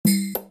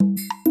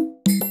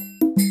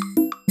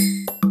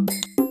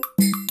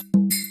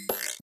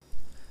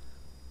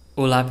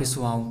Olá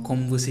pessoal,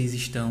 como vocês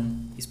estão?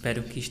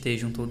 Espero que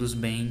estejam todos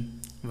bem,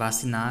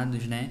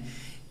 vacinados, né?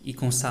 E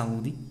com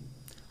saúde.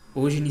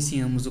 Hoje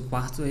iniciamos o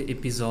quarto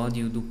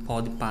episódio do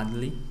Pod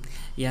Paddle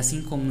e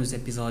assim como nos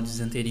episódios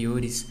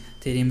anteriores,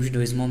 teremos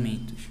dois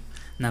momentos.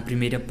 Na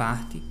primeira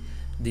parte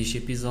deste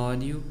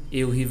episódio,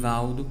 eu,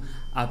 Rivaldo,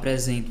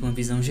 apresento uma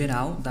visão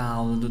geral da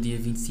aula do dia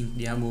 25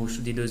 de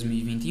agosto de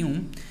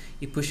 2021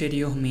 e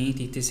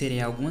posteriormente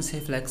tecerei algumas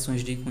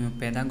reflexões de cunho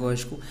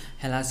pedagógico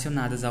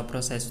relacionadas ao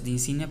processo de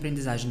ensino e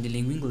aprendizagem de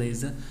língua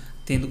inglesa,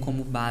 tendo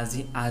como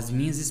base as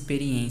minhas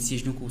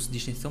experiências no curso de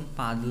extensão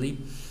Paddle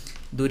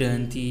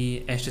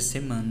durante esta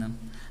semana.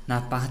 Na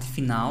parte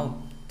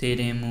final,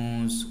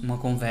 teremos uma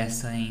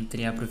conversa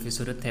entre a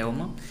professora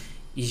Telma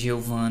e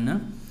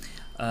Giovanna,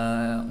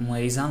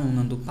 uma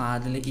ex-aluna do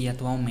Paddle e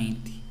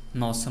atualmente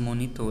nossa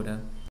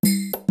monitora.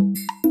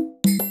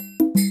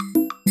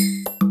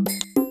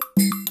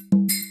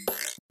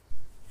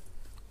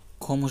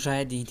 Como já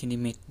é de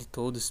entendimento de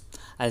todos,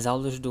 as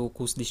aulas do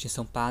curso de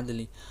extensão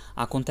Paddle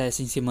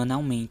acontecem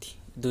semanalmente,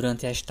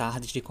 durante as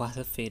tardes de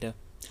quarta-feira.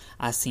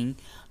 Assim,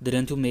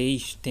 durante o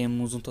mês,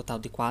 temos um total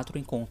de 4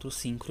 encontros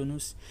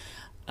síncronos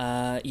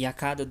e a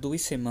cada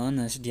 2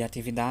 semanas de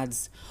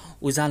atividades,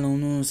 os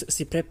alunos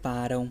se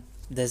preparam,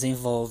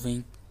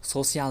 desenvolvem,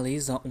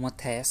 socializam uma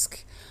task,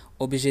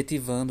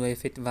 objetivando a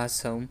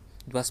efetivação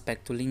do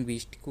aspecto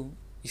linguístico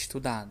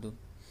estudado.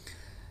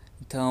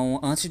 Então,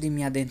 antes de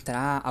me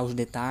adentrar aos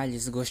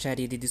detalhes,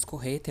 gostaria de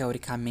discorrer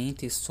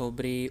teoricamente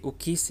sobre o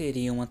que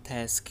seria uma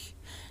task.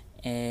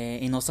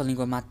 Em nossa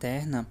língua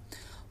materna,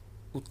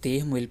 o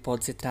termo ele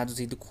pode ser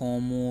traduzido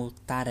como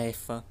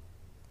tarefa.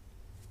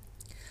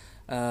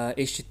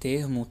 Este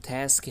termo,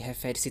 task,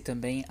 refere-se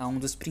também a um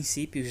dos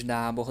princípios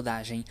da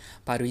abordagem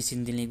para o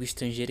ensino de língua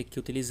estrangeira que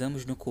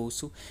utilizamos no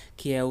curso,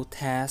 que é o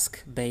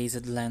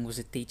Task-Based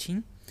Language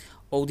Teaching,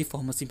 ou de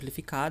forma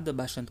simplificada,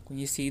 bastante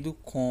conhecido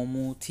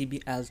como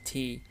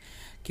TBLT,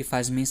 que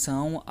faz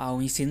menção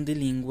ao ensino de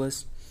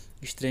línguas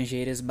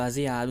estrangeiras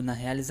baseado na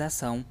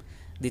realização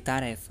de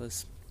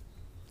tarefas.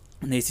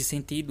 Nesse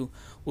sentido,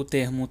 o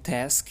termo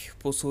task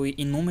possui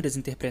inúmeras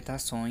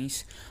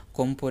interpretações,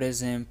 como por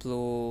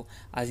exemplo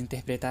as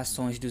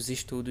interpretações dos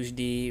estudos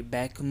de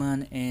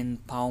Beckman e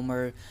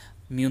Palmer,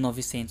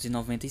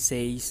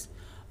 1996,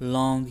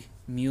 Long,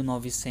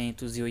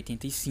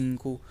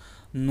 1985,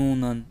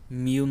 Noonan,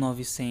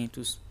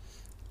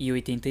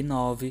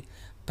 1989,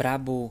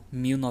 Prabo,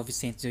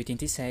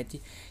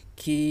 1987,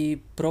 que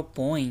se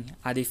propõem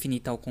a definir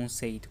tal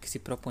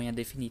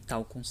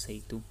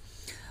conceito.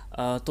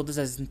 Todas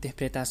as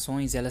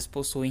interpretações elas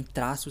possuem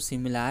traços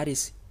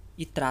similares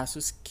e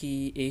traços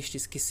que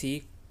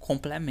se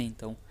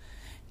complementam.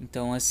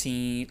 Então,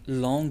 assim,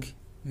 Long,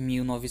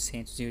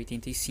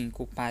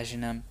 1985,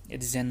 página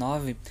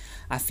 19,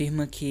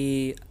 afirma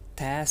que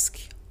task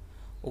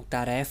ou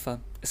tarefa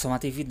são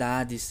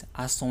atividades,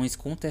 ações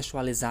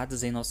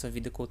contextualizadas em nossa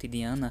vida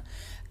cotidiana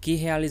que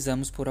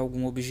realizamos por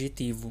algum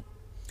objetivo.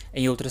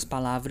 Em outras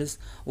palavras,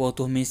 o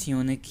autor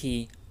menciona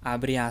que,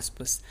 abre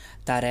aspas,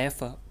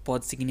 tarefa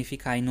pode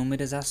significar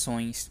inúmeras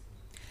ações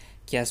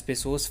que as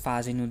pessoas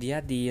fazem no dia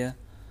a dia,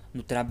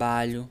 no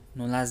trabalho,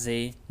 no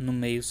lazer, no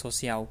meio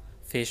social,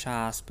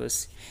 fecha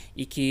aspas,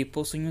 e que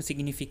possuem uma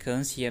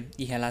significância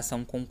e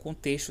relação com o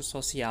contexto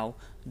social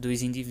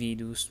dos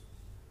indivíduos.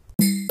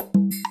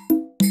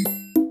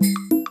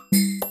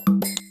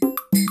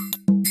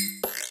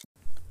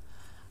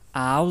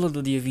 A aula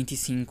do dia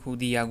 25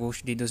 de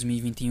agosto de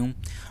 2021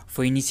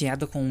 foi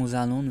iniciada com os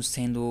alunos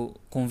sendo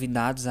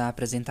convidados a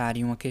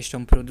apresentarem uma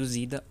questão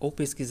produzida ou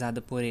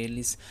pesquisada por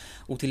eles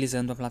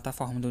utilizando a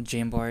plataforma do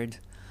Jamboard.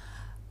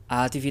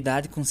 A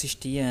atividade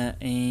consistia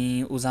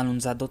em os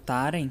alunos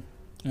adotarem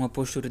uma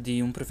postura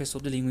de um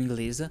professor de língua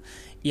inglesa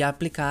e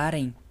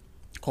aplicarem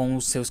com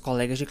os seus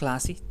colegas de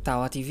classe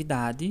tal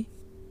atividade,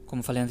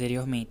 como falei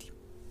anteriormente,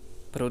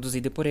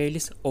 produzida por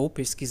eles ou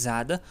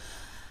pesquisada.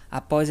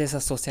 Após essa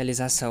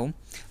socialização,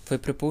 foi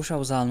proposto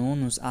aos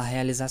alunos a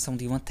realização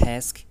de uma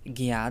task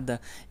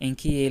guiada em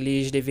que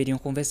eles deveriam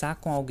conversar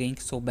com alguém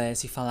que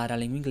soubesse falar a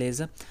língua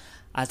inglesa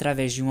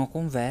através de uma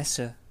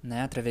conversa,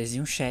 através de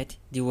um chat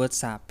de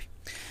WhatsApp.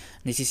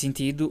 Nesse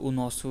sentido, o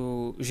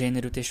nosso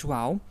gênero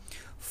textual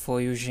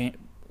foi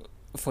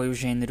o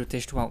gênero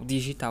textual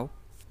digital,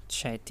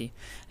 chat.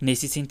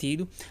 Nesse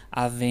sentido,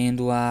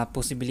 havendo a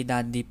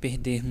possibilidade de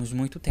perdermos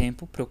muito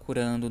tempo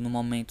procurando no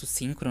momento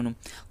síncrono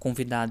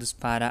convidados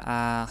para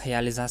a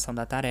realização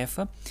da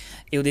tarefa,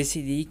 eu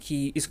decidi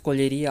que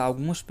escolheria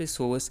algumas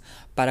pessoas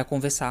para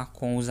conversar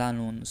com os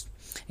alunos.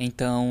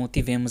 Então,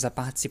 tivemos a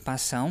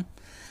participação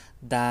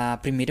da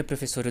primeira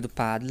professora do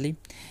Paddle,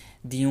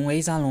 de um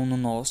ex-aluno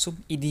nosso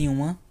e de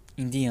uma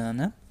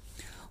indiana.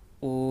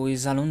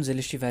 Os alunos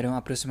eles tiveram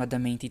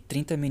aproximadamente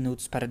 30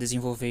 minutos para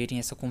desenvolverem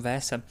essa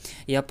conversa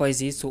e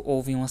após isso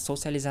houve uma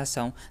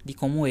socialização de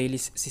como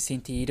eles se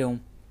sentiram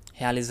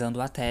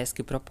realizando a task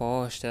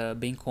proposta,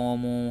 bem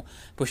como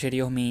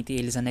posteriormente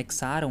eles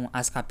anexaram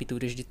as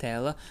capturas de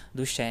tela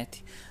do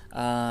chat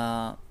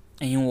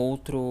em um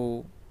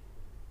outro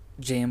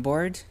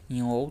Jamboard,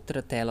 em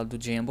outra tela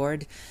do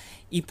Jamboard,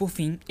 E por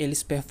fim,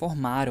 eles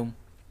performaram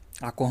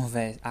a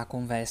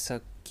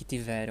conversa que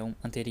tiveram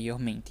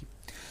anteriormente.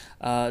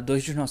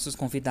 Dois dos nossos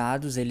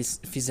convidados,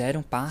 eles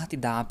fizeram parte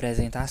da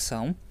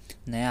apresentação,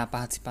 né? A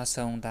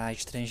participação da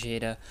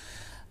estrangeira,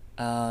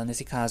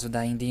 nesse caso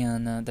da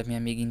indiana, da minha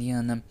amiga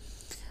indiana,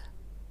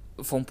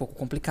 foi um pouco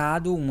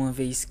complicado, uma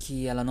vez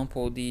que ela não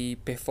pôde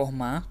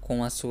performar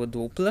com a sua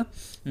dupla,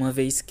 uma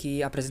vez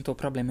que apresentou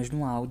problemas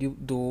no áudio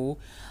do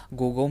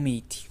Google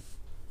Meet.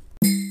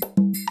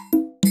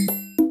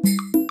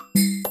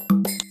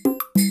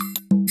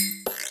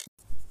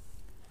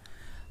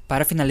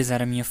 Para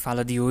finalizar a minha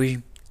fala de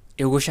hoje,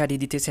 eu gostaria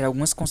de tecer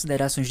algumas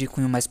considerações de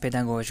cunho mais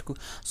pedagógico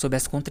sobre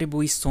as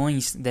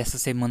contribuições dessa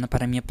semana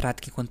para a minha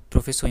prática enquanto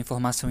professor em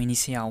formação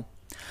inicial.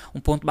 Um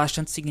ponto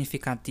bastante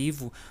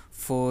significativo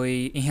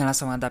foi em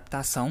relação à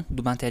adaptação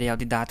do material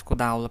didático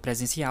da aula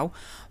presencial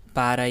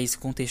para esse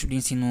contexto de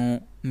ensino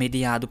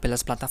mediado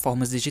pelas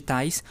plataformas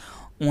digitais,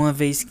 uma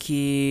vez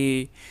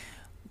que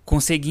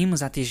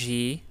conseguimos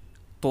atingir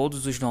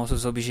todos os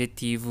nossos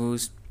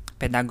objetivos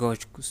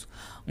pedagógicos.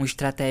 Uma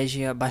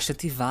estratégia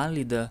bastante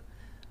válida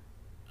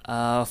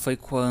foi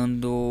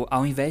quando,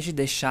 ao invés de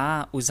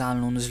deixar os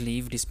alunos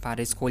livres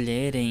para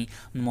escolherem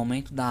no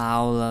momento da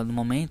aula, no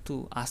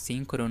momento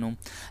assíncrono,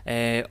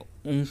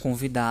 um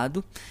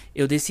convidado,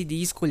 eu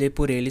decidi escolher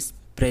por eles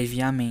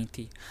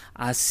previamente.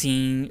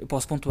 Assim, eu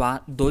posso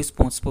pontuar 2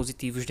 pontos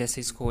positivos dessa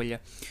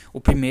escolha.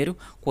 O primeiro,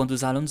 quando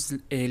os alunos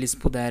eles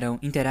puderam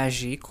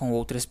interagir com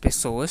outras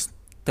pessoas,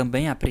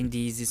 também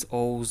aprendizes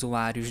ou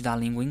usuários da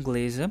língua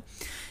inglesa,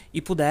 e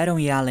puderam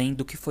ir além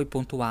do que foi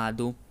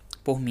pontuado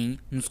por mim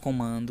nos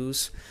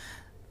comandos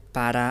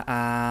para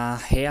a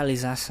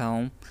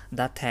realização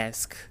da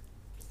task.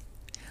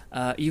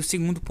 E o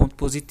segundo ponto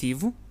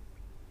positivo,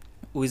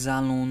 os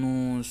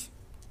alunos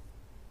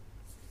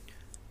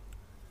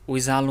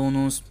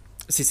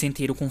se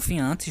sentiram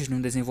confiantes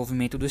no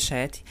desenvolvimento do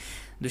chat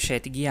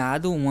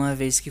guiado, uma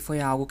vez que foi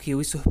algo que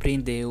os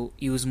surpreendeu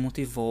e os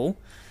motivou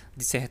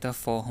de certa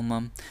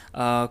forma.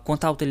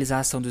 Quanto à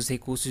utilização dos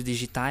recursos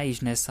digitais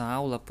nessa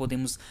aula,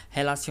 podemos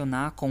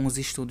relacionar com os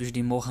estudos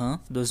de Morin,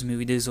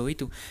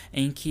 2018,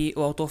 em que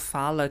o autor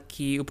fala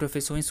que o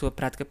professor em sua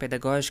prática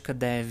pedagógica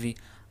deve,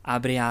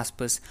 abre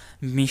aspas,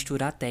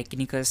 misturar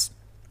técnicas,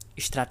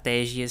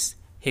 estratégias,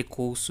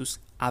 recursos,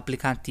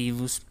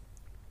 aplicativos,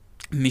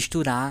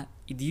 misturar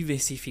e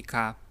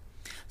diversificar,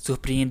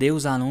 surpreender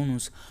os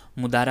alunos,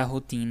 mudar a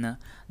rotina,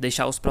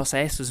 deixar os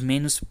processos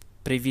menos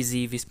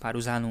previsíveis para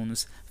os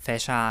alunos,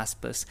 fecha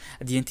aspas.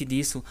 Diante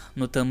disso,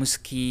 notamos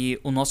que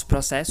o nosso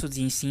processo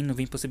de ensino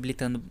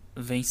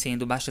vem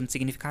sendo bastante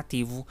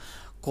significativo,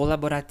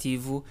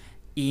 colaborativo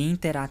e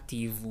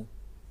interativo.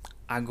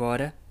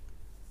 Agora,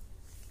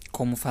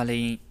 como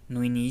falei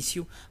no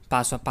início,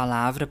 passo a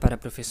palavra para a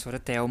professora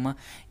Telma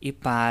e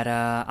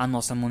para a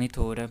nossa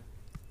monitora,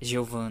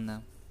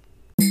 Giovanna.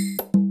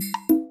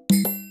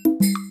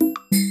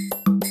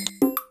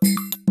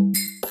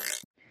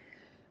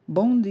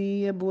 Bom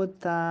dia, boa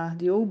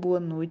tarde ou boa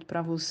noite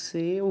para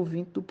você,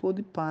 ouvinte do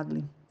Pod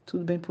Padre.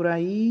 Tudo bem por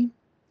aí?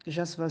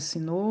 Já se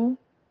vacinou?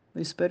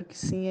 Eu espero que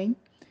sim, hein?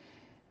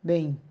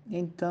 Bem,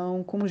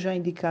 então, como já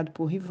indicado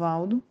por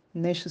Rivaldo,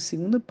 nesta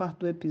segunda parte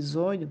do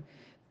episódio,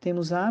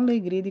 temos a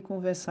alegria de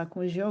conversar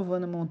com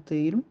Giovanna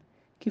Monteiro,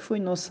 que foi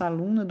nossa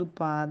aluna do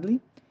Padre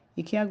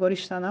e que agora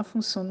está na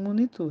função de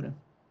monitora.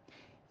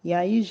 E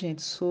aí,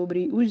 gente,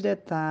 sobre os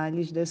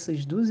detalhes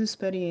dessas duas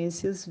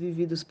experiências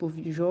vividas por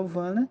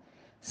Giovanna,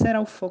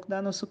 será o foco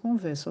da nossa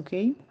conversa,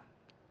 ok?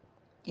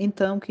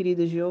 Então,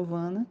 querida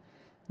Giovanna,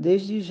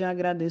 desde já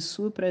agradeço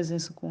sua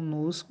presença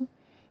conosco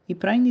e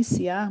para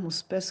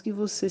iniciarmos, peço que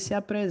você se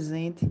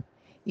apresente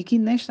e que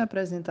nesta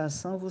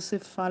apresentação você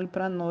fale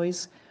para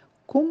nós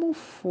como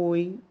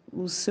foi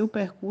o seu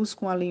percurso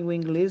com a língua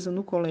inglesa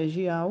no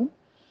colegial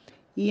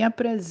e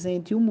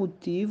apresente o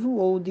motivo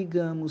ou,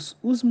 digamos,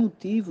 os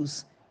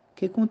motivos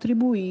que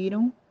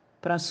contribuíram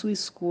para a sua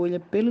escolha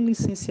pela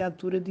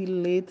licenciatura de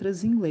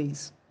Letras em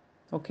Inglês,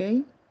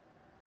 ok?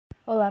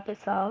 Olá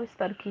pessoal,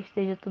 espero que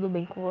esteja tudo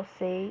bem com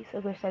vocês.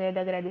 Eu gostaria de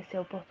agradecer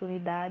a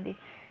oportunidade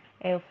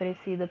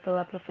oferecida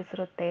pela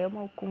professora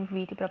Telma, o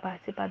convite para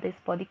participar desse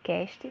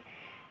podcast.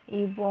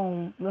 E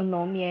bom, meu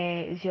nome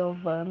é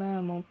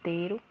Giovanna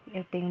Monteiro,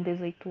 eu tenho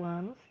 18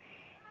 anos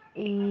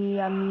e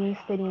a minha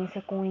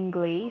experiência com o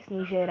inglês,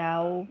 no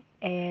geral,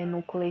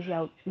 no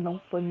colegial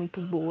não foi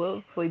muito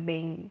boa, foi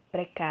bem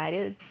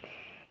precária.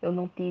 Eu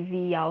não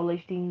tive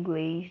aulas de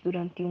inglês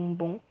durante um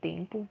bom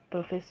tempo, o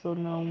professor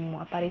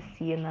não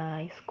aparecia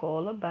na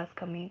escola,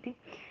 basicamente.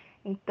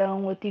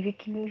 Então eu tive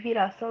que me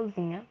virar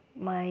sozinha,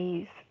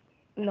 mas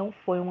não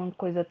foi uma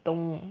coisa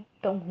tão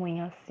ruim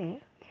assim,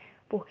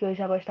 porque eu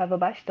já gostava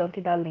bastante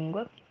da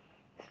língua,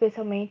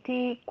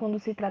 especialmente quando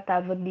se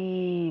tratava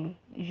de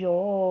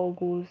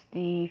jogos,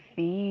 de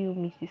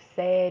filmes, de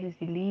séries,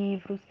 de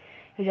livros.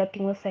 Eu já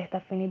tinha uma certa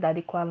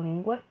afinidade com a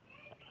língua,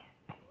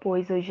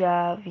 pois eu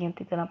já vinha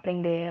tentando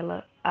aprender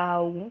ela há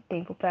algum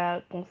tempo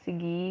para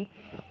conseguir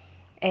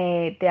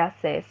ter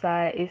acesso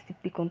a esse tipo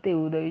de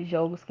conteúdo,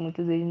 jogos que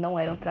muitas vezes não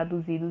eram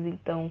traduzidos,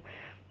 então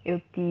eu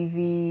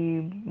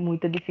tive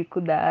muita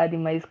dificuldade,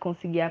 mas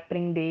consegui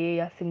aprender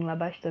e assimilar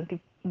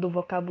bastante do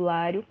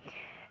vocabulário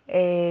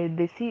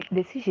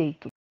desse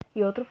jeito.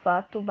 E outro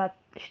fato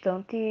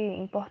bastante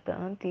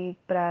importante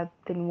para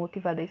ter me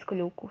motivado a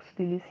escolher o curso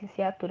de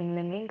licenciatura em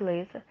língua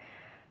inglesa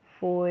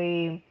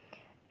foi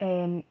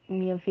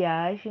minha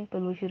viagem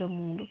pelo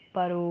Giramundo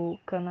para o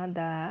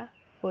Canadá.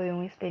 Foi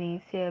uma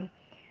experiência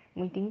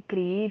muito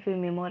incrível e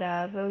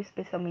memorável,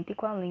 especialmente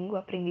com a língua.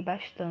 Aprendi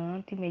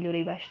bastante,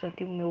 melhorei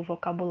bastante o meu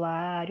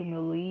vocabulário, o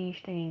meu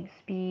listening,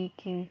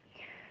 speaking.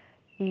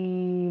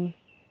 E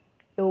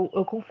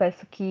eu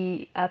confesso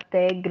que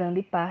até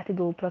grande parte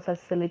do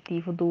processo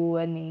seletivo do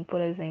Enem, por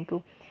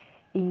exemplo,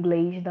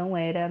 inglês não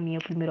era a minha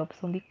primeira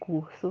opção de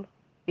curso.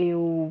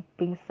 Eu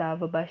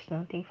pensava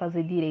bastante em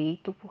fazer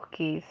direito,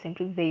 porque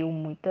sempre veio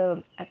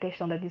muita a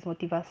questão da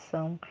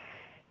desmotivação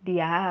de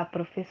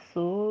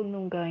professor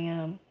não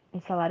ganha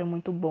um salário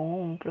muito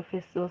bom,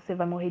 professor, você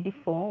vai morrer de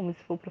fome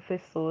se for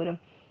professora.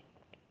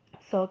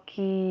 Só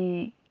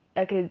que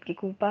acredito que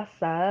com o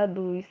passar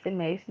dos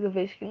semestres eu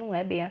vejo que não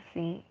é bem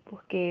assim,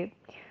 porque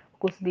o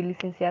curso de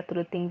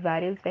licenciatura tem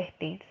várias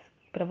vertentes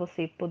para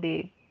você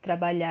poder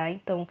trabalhar,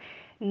 então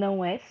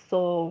não é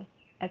só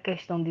a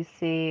questão de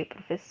ser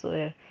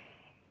professora.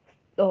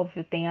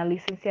 Óbvio, tem a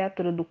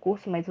licenciatura do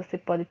curso, mas você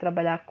pode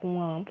trabalhar com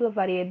uma ampla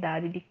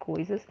variedade de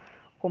coisas,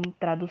 como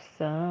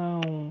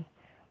tradução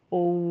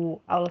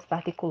ou aulas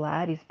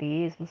particulares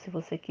mesmo, se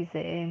você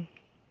quiser,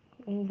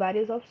 em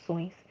várias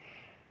opções.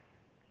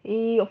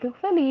 E eu fico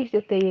feliz de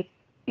eu ter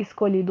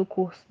escolhido o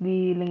curso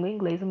de língua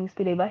inglesa. Eu me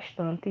inspirei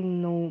bastante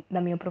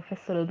na minha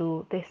professora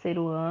do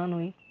terceiro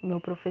ano e meu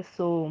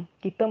professor,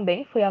 que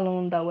também foi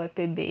aluno da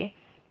UEPB.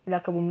 Ele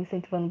acabou me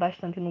incentivando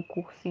bastante no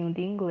cursinho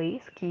de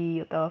inglês que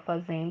eu estava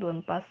fazendo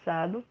ano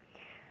passado.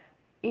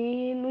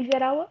 E no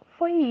geral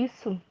foi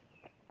isso.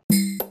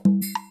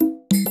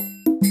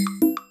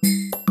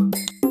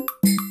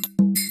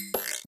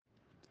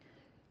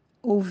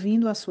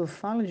 Ouvindo a sua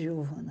fala,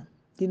 Giovanna,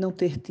 de não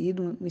ter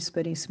tido uma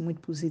experiência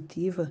muito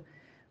positiva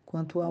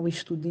quanto ao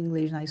estudo de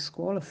inglês na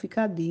escola,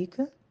 fica a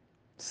dica,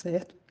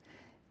 certo?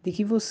 De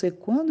que você,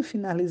 quando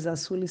finalizar a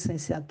sua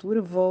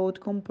licenciatura, volte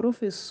como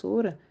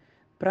professora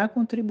para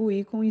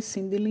contribuir com o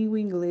ensino de língua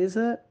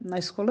inglesa na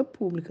escola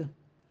pública.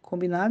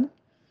 Combinado?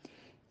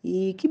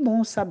 E que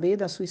bom saber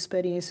da sua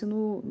experiência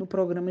no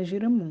programa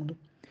Giramundo.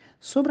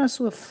 Sobre a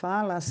sua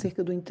fala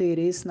acerca do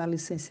interesse na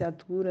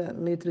licenciatura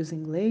Letras em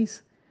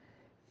Inglês,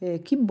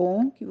 que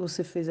bom que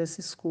você fez essa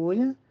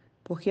escolha,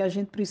 porque a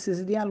gente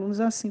precisa de alunos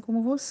assim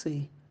como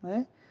você,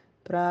 né?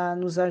 Para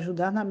nos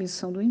ajudar na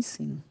missão do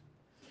ensino.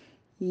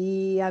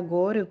 E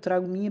agora eu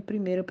trago minha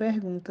primeira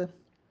pergunta.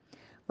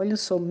 Olha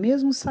só,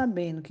 mesmo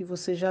sabendo que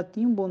você já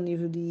tinha um bom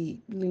nível de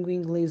língua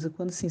inglesa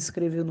quando se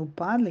inscreveu no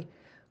Padlet,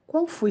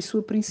 qual foi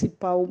sua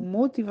principal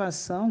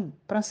motivação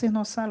para ser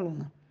nossa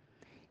aluna?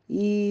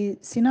 E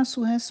se na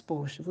sua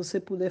resposta você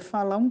puder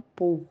falar um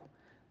pouco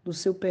do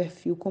seu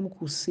perfil como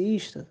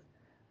cursista,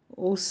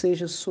 ou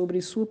seja,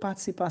 sobre sua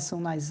participação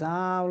nas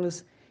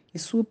aulas e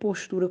sua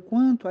postura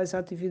quanto às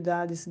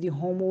atividades de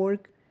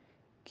homework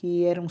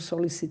que eram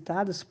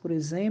solicitadas, por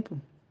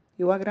exemplo,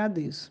 eu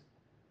agradeço.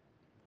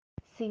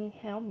 Sim,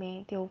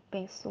 realmente eu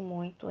penso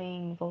muito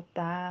em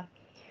voltar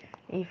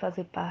e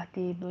fazer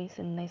parte do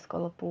ensino na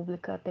escola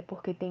pública, até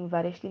porque tem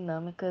várias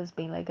dinâmicas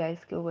bem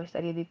legais que eu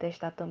gostaria de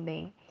testar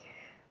também,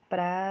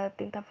 para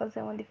tentar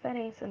fazer uma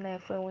diferença, né?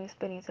 Foi uma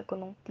experiência que eu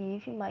não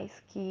tive, mas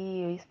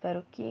que eu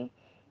espero que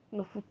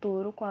no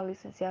futuro, com a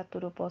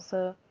licenciatura, eu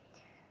possa,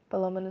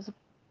 pelo menos,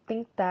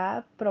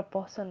 tentar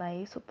proporcionar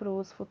isso para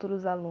os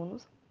futuros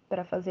alunos,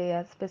 para fazer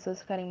as pessoas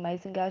ficarem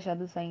mais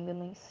engajadas ainda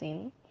no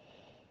ensino.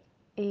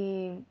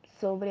 E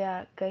sobre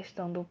a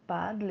questão do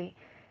Padlet,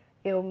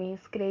 eu me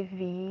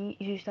inscrevi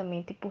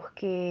justamente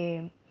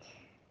porque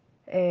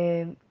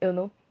eu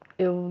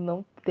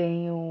não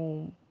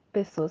tenho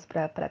pessoas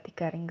para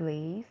praticar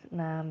inglês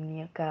na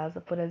minha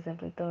casa, por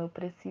exemplo, então eu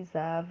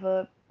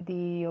precisava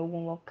de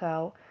algum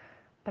local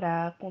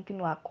para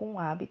continuar com o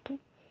hábito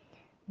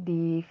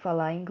de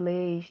falar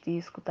inglês, de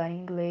escutar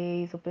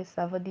inglês. Eu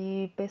precisava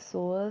de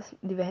pessoas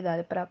de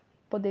verdade para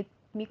poder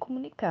me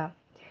comunicar.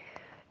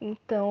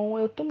 Então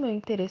eu tomei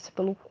interesse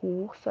pelo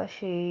curso,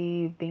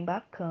 achei bem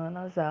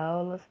bacana as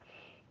aulas.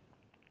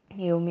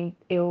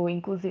 Eu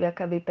inclusive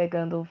acabei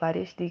pegando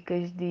várias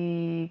dicas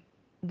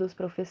dos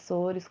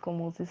professores,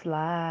 como os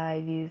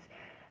slides,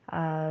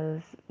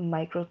 as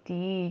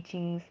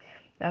micro-teachings.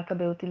 Eu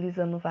acabei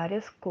utilizando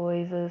várias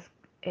coisas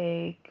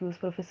que os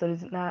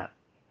professores,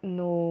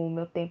 no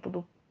meu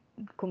tempo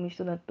como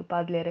estudante do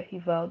Padre era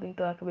Rivaldo,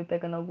 então eu acabei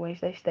pegando algumas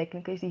das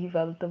técnicas de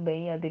Rivaldo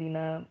também e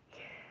aderindo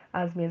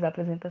às minhas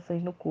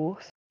apresentações no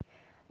curso.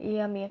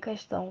 E a minha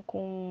questão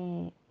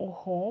com o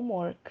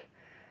homework,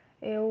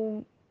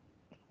 eu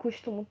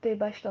costumo ter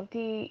bastante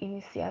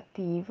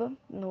iniciativa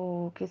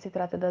no que se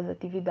trata das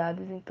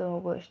atividades, então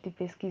eu gosto de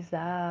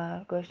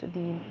pesquisar, gosto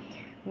de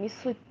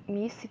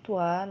me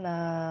situar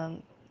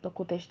no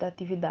contexto da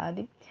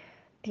atividade.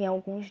 Tinha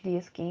alguns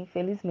dias que,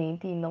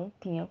 infelizmente, não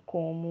tinha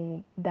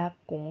como dar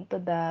conta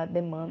da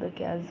demanda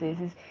que às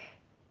vezes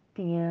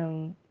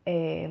tinha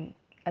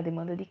a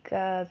demanda de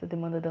casa, a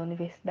demanda da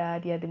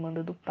universidade e a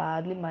demanda do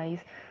padre, mas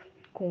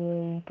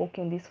com um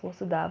pouquinho de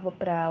esforço dava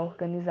para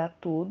organizar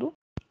tudo.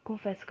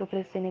 Confesso que eu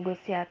precisei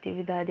negociar a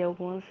atividade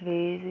algumas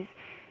vezes,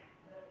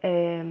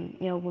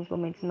 em alguns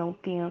momentos não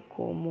tinha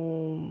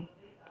como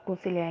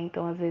conciliar,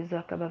 então às vezes eu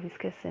acabava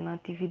esquecendo a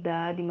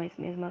atividade, mas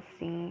mesmo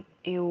assim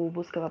eu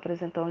buscava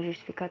apresentar uma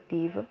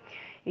justificativa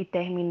e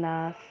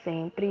terminar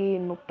sempre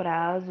no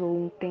prazo,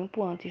 ou um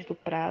tempo antes do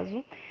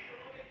prazo.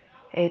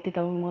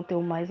 Tentava me manter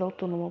o mais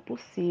autônoma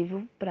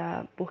possível,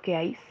 porque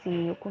aí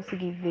sim eu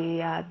consegui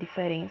ver a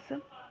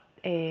diferença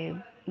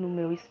no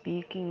meu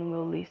speaking, no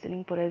meu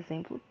listening, por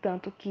exemplo,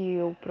 tanto que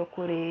eu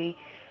procurei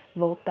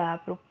voltar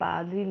para o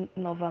padre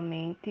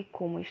novamente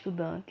como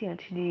estudante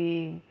antes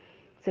de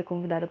ser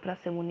convidada para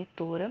ser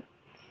monitora.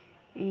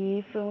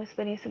 E foi uma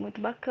experiência muito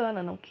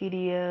bacana, não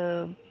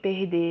queria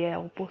perder a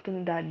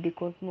oportunidade de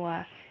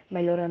continuar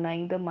melhorando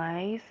ainda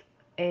mais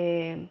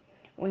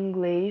o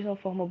inglês de uma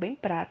forma bem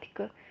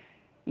prática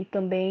e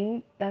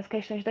também das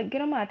questões da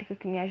gramática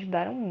que me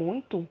ajudaram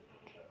muito,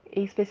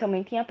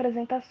 especialmente em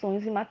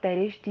apresentações e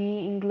matérias de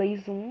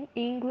inglês 1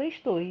 e inglês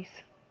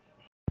 2.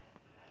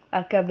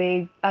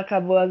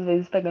 Acabou às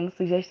vezes pegando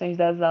sugestões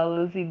das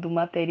aulas e do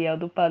material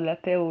do padre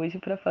até hoje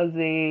para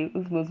fazer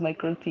os meus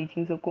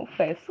micro-teachings, eu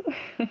confesso.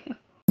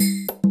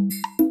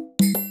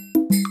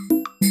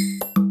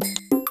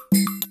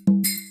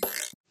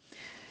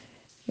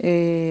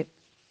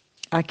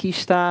 Aqui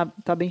está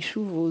bem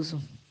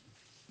chuvoso,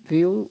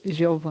 viu,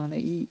 Giovanna?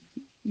 E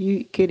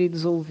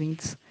queridos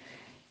ouvintes,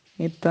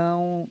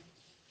 então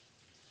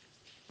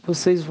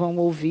vocês vão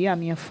ouvir a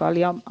minha fala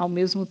e ao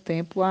mesmo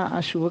tempo a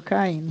chuva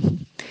caindo.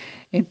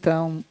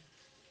 Então,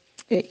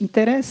 é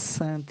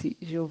interessante,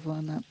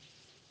 Giovana,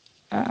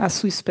 a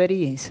sua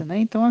experiência, né?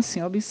 Então,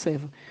 assim,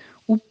 observa.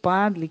 O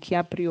Padlet, que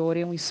a priori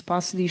é um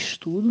espaço de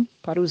estudo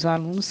para os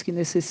alunos que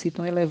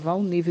necessitam elevar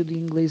o nível de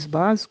inglês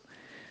básico,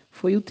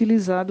 foi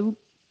utilizado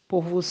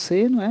por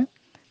você, não é?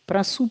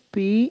 Para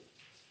suprir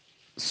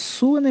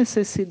sua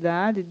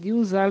necessidade de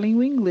usar a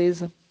língua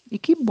inglesa. E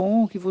que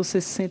bom que você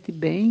se sente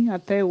bem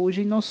até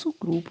hoje em nosso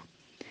grupo.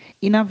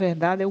 E, na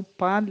verdade, é o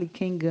Padlet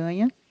quem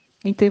ganha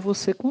em ter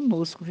você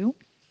conosco, viu?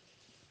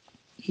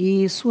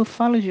 E sua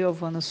fala,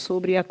 Giovana,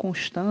 sobre a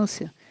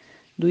constância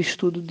do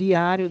estudo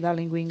diário da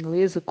língua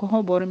inglesa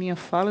corrobora minha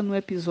fala no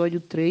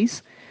episódio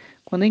 3,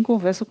 quando em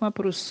conversa com a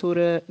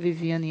professora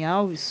Viviane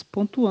Alves,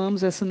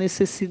 pontuamos essa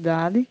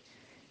necessidade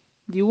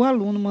de o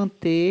aluno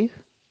manter,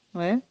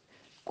 não é,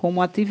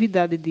 como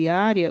atividade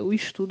diária o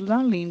estudo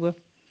da língua.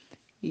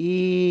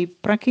 E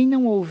para quem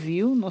não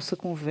ouviu nossa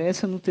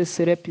conversa no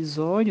terceiro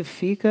episódio,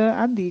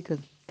 fica a dica,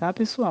 tá,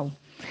 pessoal?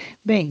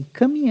 Bem,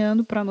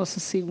 caminhando para a nossa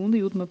segunda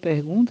e última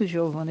pergunta,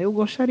 Giovana, eu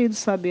gostaria de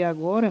saber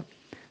agora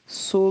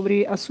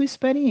sobre a sua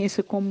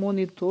experiência como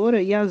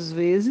monitora e, às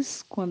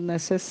vezes, quando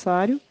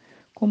necessário,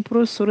 como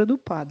professora do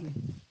Padre.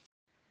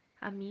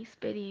 A minha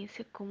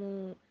experiência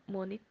como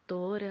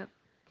monitora,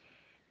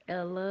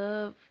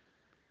 ela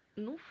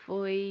não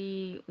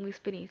foi uma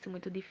experiência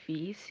muito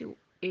difícil.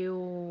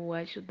 Eu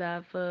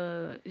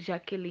ajudava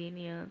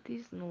Jaqueline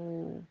antes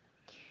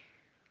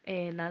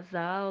nas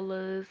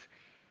aulas,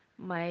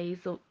 mas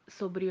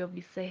sobre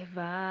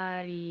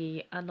observar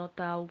e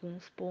anotar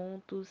alguns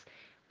pontos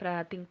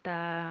para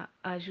tentar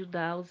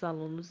ajudar os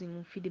alunos em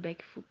um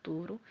feedback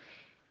futuro.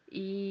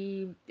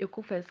 E eu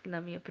confesso que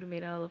na minha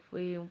primeira aula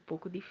foi um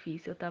pouco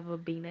difícil, eu estava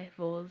bem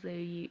nervosa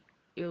e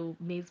eu,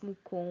 mesmo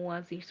com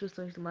as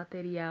instruções do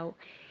material,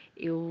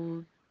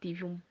 eu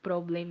tive um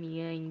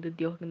probleminha ainda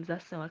de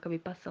organização. Eu acabei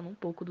passando um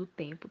pouco do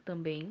tempo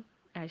também,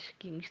 acho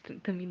que uns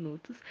 30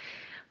 minutos,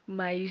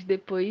 mas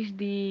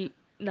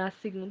na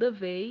segunda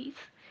vez,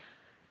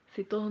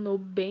 se tornou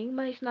bem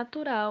mais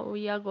natural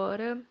e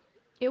agora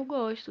eu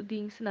gosto de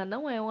ensinar.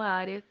 Não é uma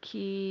área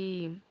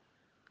que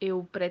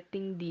eu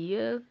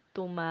pretendia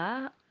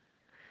tomar,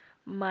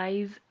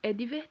 mas é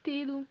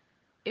divertido.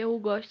 Eu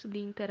gosto de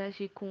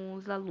interagir com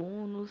os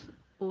alunos.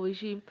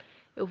 Hoje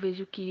eu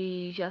vejo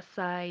que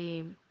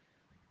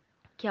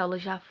a aula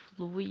já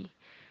flui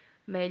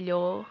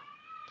melhor,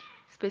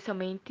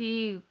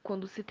 especialmente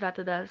quando se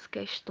trata das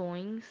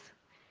questões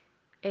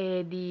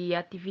de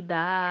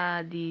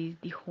atividades,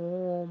 de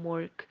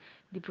homework,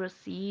 de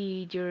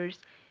procedures.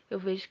 Eu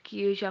vejo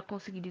que eu já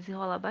consegui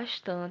desenrolar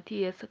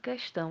bastante essa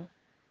questão.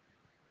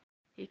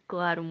 E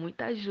claro,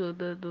 muita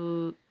ajuda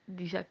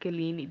de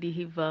Jaqueline, de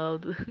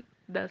Rivaldo,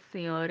 da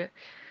senhora,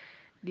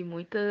 de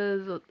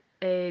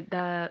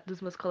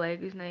dos meus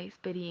colegas, né,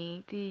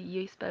 experientes, e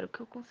eu espero que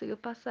eu consiga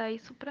passar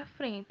isso para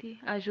frente,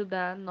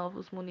 ajudar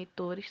novos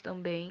monitores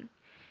também,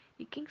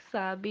 e quem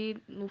sabe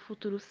no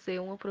futuro ser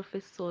uma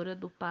professora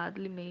do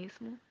Padre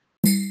mesmo.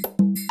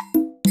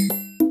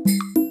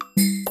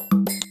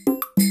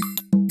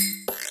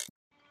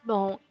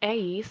 Bom, é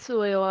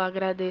isso. Eu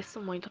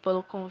agradeço muito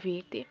pelo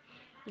convite.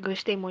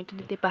 Gostei muito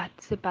de ter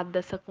participado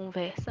dessa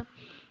conversa.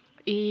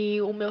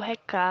 E o meu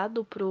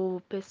recado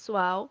pro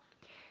pessoal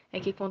é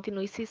que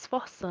continue se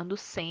esforçando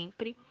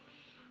sempre,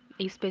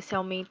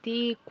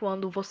 especialmente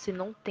quando você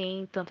não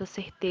tem tanta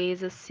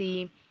certeza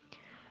se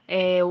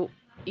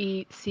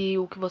E se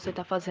o que você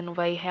está fazendo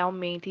vai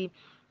realmente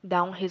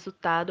dar um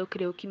resultado, eu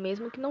creio que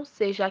mesmo que não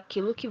seja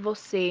aquilo que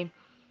você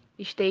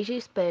esteja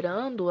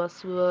esperando, a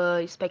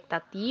sua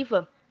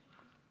expectativa,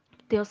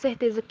 tenho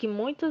certeza que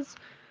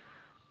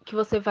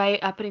você vai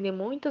aprender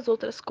muitas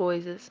outras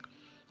coisas.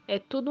 É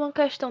tudo uma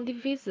questão de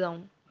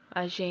visão.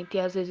 A gente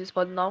às vezes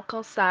pode não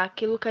alcançar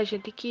aquilo que a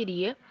gente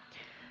queria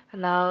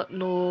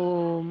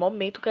no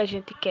momento que a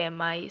gente quer,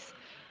 mas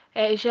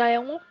já é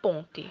uma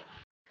ponte.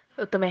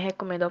 Eu também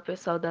recomendo ao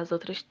pessoal das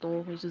outras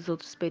turmas, dos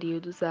outros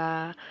períodos,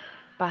 a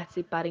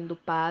participarem do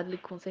Padre,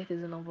 com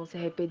certeza não vão se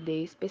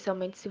arrepender,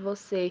 especialmente se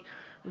você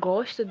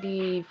gosta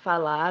de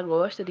falar,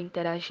 gosta de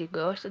interagir,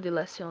 gosta de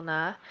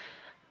lecionar.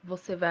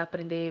 Você vai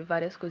aprender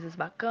várias coisas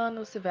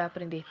bacanas, você vai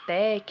aprender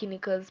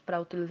técnicas para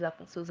utilizar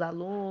com seus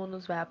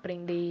alunos, vai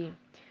aprender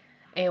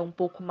um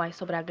pouco mais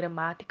sobre a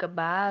gramática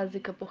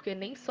básica, porque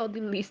nem só de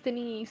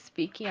listening e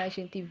speaking a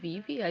gente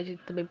vive, a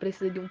gente também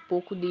precisa de um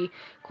pouco de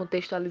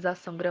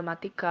contextualização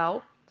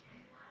gramatical.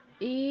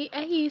 E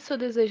é isso, eu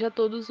desejo a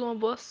todos uma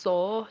boa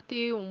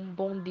sorte, um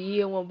bom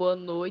dia, uma boa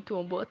noite,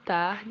 uma boa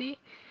tarde.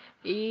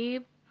 E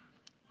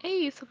é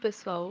isso,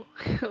 pessoal.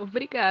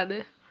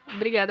 Obrigada.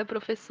 Obrigada,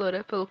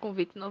 professora, pelo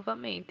convite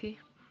novamente.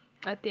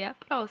 Até a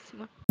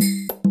próxima.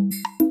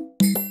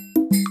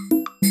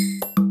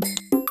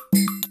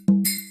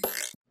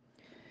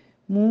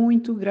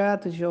 Muito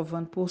grata,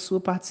 Giovanna, por sua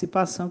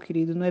participação,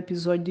 querido, no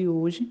episódio de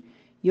hoje.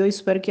 E eu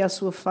espero que a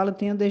sua fala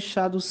tenha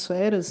deixado os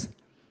feras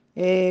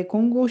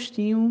com um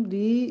gostinho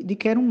de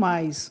quero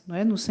mais, não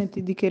é? No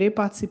sentido de querer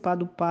participar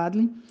do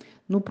Padlet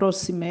no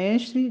próximo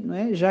semestre, não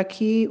é? Já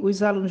que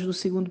os alunos do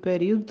segundo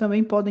período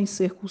também podem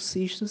ser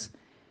cursistas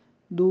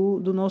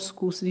do nosso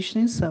curso de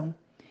extensão.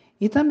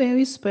 E também eu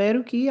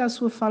espero que a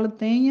sua fala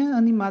tenha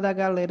animado a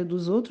galera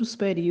dos outros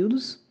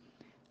períodos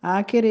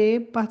a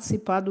querer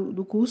participar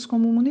do curso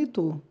como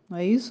monitor, não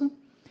é isso?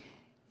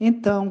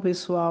 Então,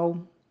 pessoal,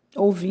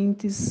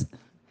 ouvintes,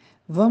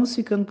 vamos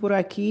ficando por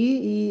aqui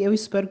e eu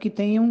espero que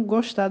tenham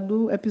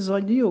gostado do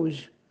episódio de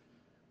hoje.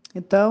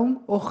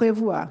 Então, au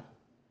revoir.